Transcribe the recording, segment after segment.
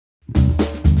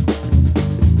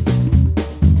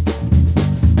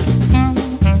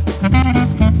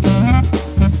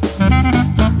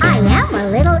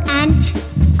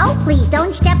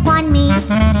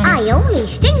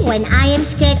only sting when I am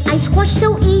scared. I squash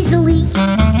so easily.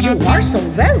 You are so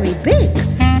very big.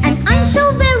 And I'm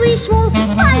so very small.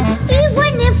 Why,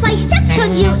 even if I stepped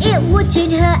on you, it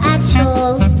wouldn't hurt at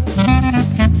all.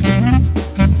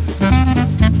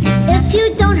 If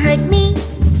you don't hurt me,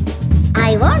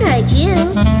 I won't hurt you.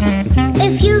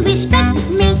 If you respect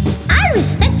me, I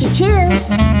respect you too.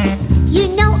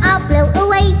 You know I'll blow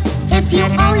away if you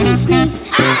only sneeze.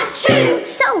 Achoo!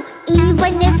 So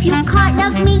even if you can't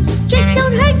love me, just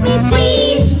don't hurt me,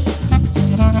 please.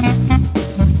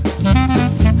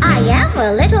 I am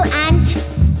a little ant.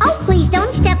 Oh, please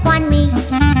don't step on me.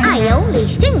 I only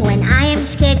sting when I am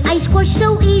scared. I squash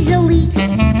so easily.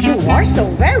 You are so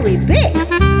very big.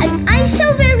 And I'm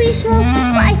so very small.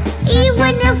 Why,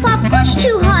 even if I push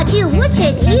too hard, you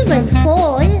wouldn't even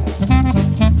fall.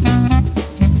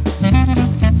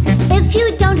 If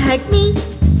you don't hurt me,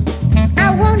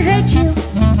 I won't hurt you.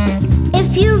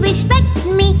 If you respect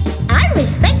me, I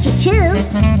respect you too.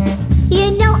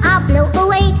 You know I'll blow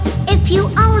away if you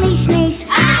only sneeze.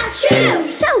 Achoo!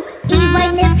 So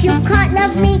even if you can't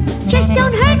love me, just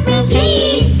don't hurt me,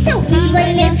 please. So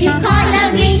even if you can't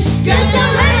love me,